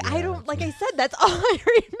 Maybe I Yeah. don't. Like I said, that's all I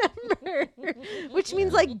remember. Which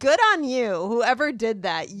means good on you, whoever did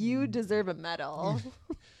that. You deserve a medal.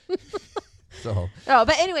 So Oh,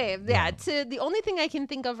 but anyway, yeah. The only thing I can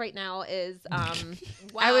think of right now is I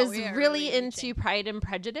Wow, was we are really reaching. into Pride and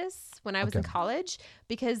Prejudice when I was in Okay. college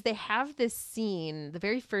because they have this scene, the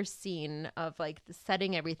very first scene of the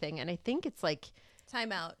setting everything, and I think it's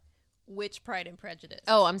Time out. Which Pride and Prejudice?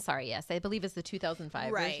 oh, I'm sorry, yes, I believe it's the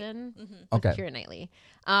 2005 Right. version with Okay. Keira Knightley.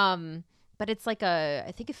 But it's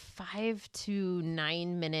I think a 5 to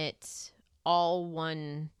 9 minute all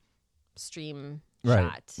one stream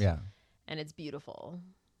right, shot. yeah. And it's beautiful.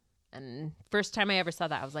 And first time I ever saw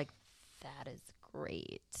that, I was like, that is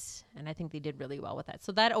great. And I think they did really well with that.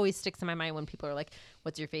 So that always sticks in my mind when people are like,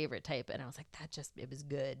 what's your favorite type? And I was like, it was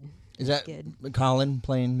good. Is that good? Colin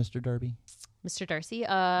playing Mr. Darby? Mr. Darcy?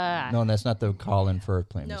 No, that's not the Colin Firth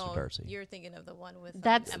playing No, Mr. Darcy. you're thinking of the one with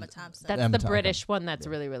That's Emma Thompson. That's Emma the Thompson. British one that's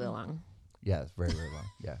really, really long. Yeah, it's very, very long.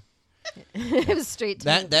 Yeah. It was straight to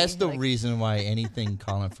movie, That's the like- reason why anything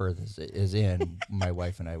Colin Firth is in, my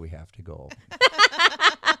wife and I, we have to go.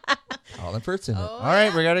 Colin Firth's in it. Oh, All right,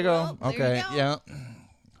 yeah. we got to go. Well, there you Okay, go. yeah.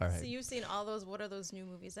 All right. So you've seen all those. What are those new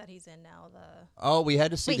movies that he's in now? Oh, we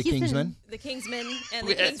had to see Wait, The he's in- Kingsman. The Kingsman and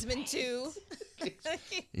The Kingsman 2.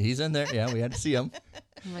 He's in there. Yeah, we had to see him.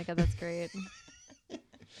 Oh my god, that's great.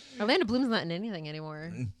 Orlando Bloom's not in anything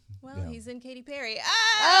anymore. Well, Yeah. he's in Katy Perry.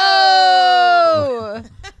 Oh,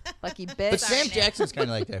 lucky bitch. But Sorry, Sam Nick. Jackson's kind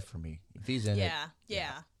of like that for me. If he's in it,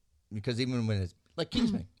 Yeah. because even when it's like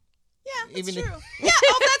Kingsman, Yeah, that's Even if- true. Yeah,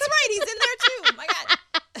 oh, that's right. He's in there too. My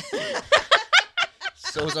God.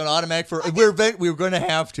 so it's an automatic for we're going to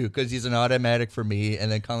have to because he's an automatic for me,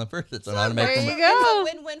 and then Colin Firth, it's an automatic there for you me. go.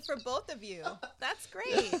 It's a win-win for both of you. That's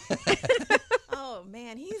great. Oh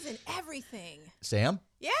man, he's in everything. Sam.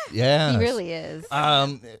 Yeah. Yeah, He really is.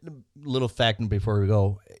 Little fact before we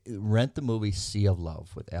go: rent the movie Sea of Love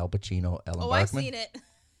with Al Pacino, Ellen Oh, Barkman. I've seen it.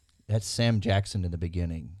 That's Sam Jackson in the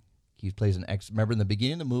beginning. He plays an ex. Remember in the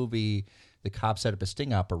beginning of the movie, the cops set up a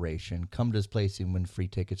sting operation, come to his place and win free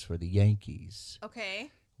tickets for the Yankees. Okay.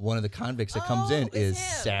 One of the convicts that comes Oh, in it's is him.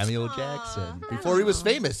 Samuel Aw. Jackson before he was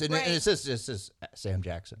famous, and Right. it says Sam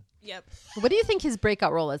Jackson. Yep. What do you think his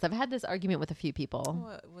breakout role is? I've had this argument with a few people.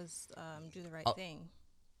 What was Do the Right Thing?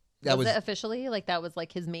 That was was it officially like that was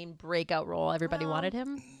like his main breakout role? Everybody wanted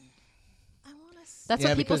him. I want to. That's what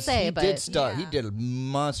people because say, he but did start. He Yeah. did a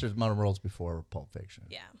monstrous amount of roles before Pulp Fiction.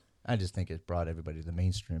 Yeah. I just think it brought everybody to the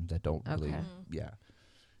mainstream that don't really. Okay. Yeah,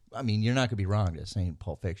 I mean, you're not gonna be wrong to saying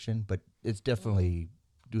Pulp Fiction, but it's definitely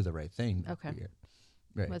Do the Right Thing. Okay. Yeah.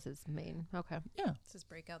 Right. was his main. Okay. Yeah. It's his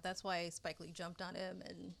breakout. That's why Spike Lee jumped on him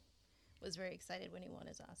and was very excited when he won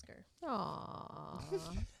his Oscar. Aww.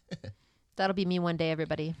 That'll be me one day,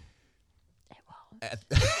 everybody.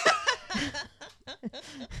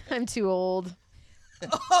 I'm too old.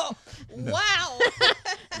 Oh, wow.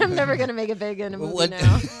 I'm never gonna make it big in a movie What-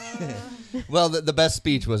 now. Well, the best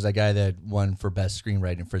speech was a guy that won for best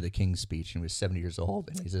screenwriting for the King's Speech, and he was 70 years old,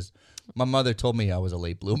 and he says, "My mother told me I was a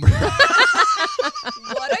late bloomer."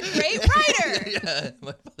 What a great writer. Yeah,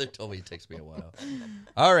 my mother told me it takes me a while.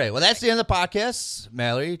 All right, well, that's the end of the podcast.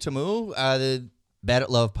 Mallory, Tamu, the Bad at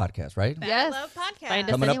Love podcast, right? Bad Yes. Love Podcast. Find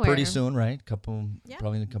us Coming up pretty anywhere. soon, right? Yeah.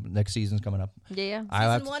 Probably next season's coming up. Yeah.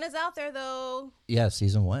 I'll have Season to- 1 is out there, though. Yeah,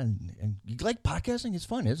 season 1. And you like podcasting? It's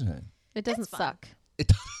fun, isn't it? It doesn't fun. suck.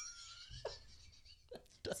 It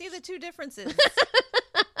See the two differences.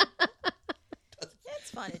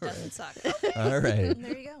 It's fun. It doesn't suck. All right.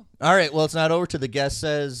 There you go. All right. Well, it's not over till the guest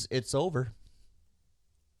says it's over.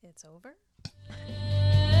 It's over.